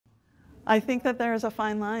I think that there is a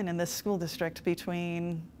fine line in this school district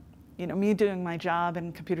between me doing my job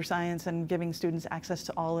in computer science and giving students access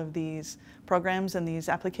to all of these programs and these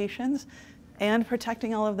applications and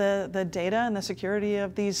protecting all of the data and the security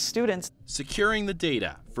of these students. Securing the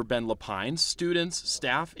data for Ben Lapine's students,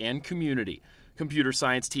 staff, and community. Computer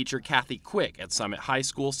science teacher Kathy Quick at Summit High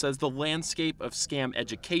School says the landscape of scam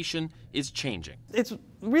education is changing. It's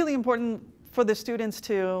really important for the students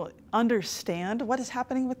to understand what is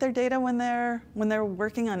happening with their data when they're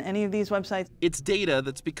working on any of these websites. It's data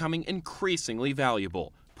that's becoming increasingly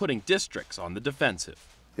valuable, putting districts on the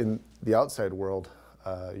defensive. In the outside world,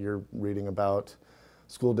 you're reading about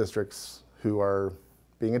school districts who are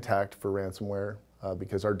being attacked for ransomware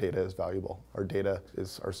because our data is valuable. Our data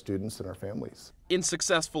is our students and our families. In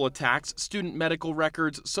successful attacks, student medical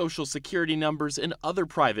records, social security numbers, and other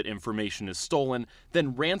private information is stolen,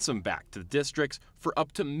 then ransomed back to the districts for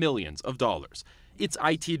up to millions of dollars. It's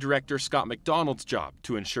IT Director Scott McDonald's job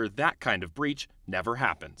to ensure that kind of breach never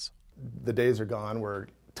happens. The days are gone where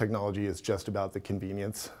technology is just about the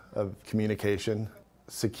convenience of communication.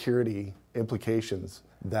 Security implications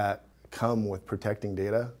that come with protecting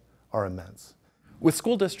data are immense. With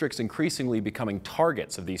school districts increasingly becoming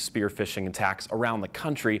targets of these spear phishing attacks around the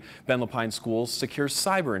country, Ben Lapine Schools secures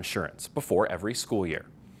cyber insurance before every school year.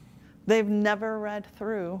 They've never read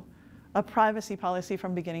through a privacy policy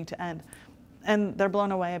from beginning to end, and they're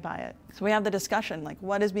blown away by it. So we have the discussion, like,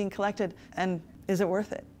 what is being collected and is it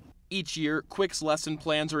worth it? Each year, Quick's lesson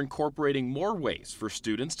plans are incorporating more ways for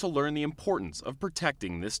students to learn the importance of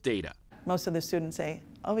protecting this data. Most of the students say,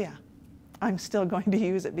 oh yeah, I'm still going to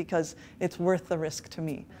use it because it's worth the risk to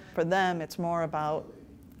me. For them, it's more about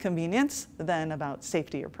convenience than about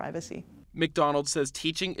safety or privacy. McDonald says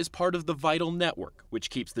teaching is part of the vital network, which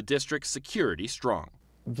keeps the district's security strong.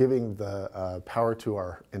 Giving the power to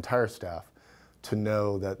our entire staff to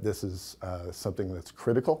know that this is something that's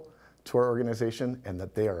critical to our organization and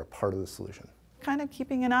that they are a part of the solution. Kind of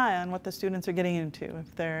keeping an eye on what the students are getting into.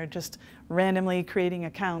 If they're just randomly creating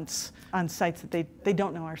accounts on sites that they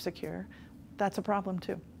don't know are secure, that's a problem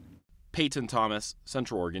too. Peyton Thomas,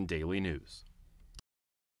 Central Oregon Daily News.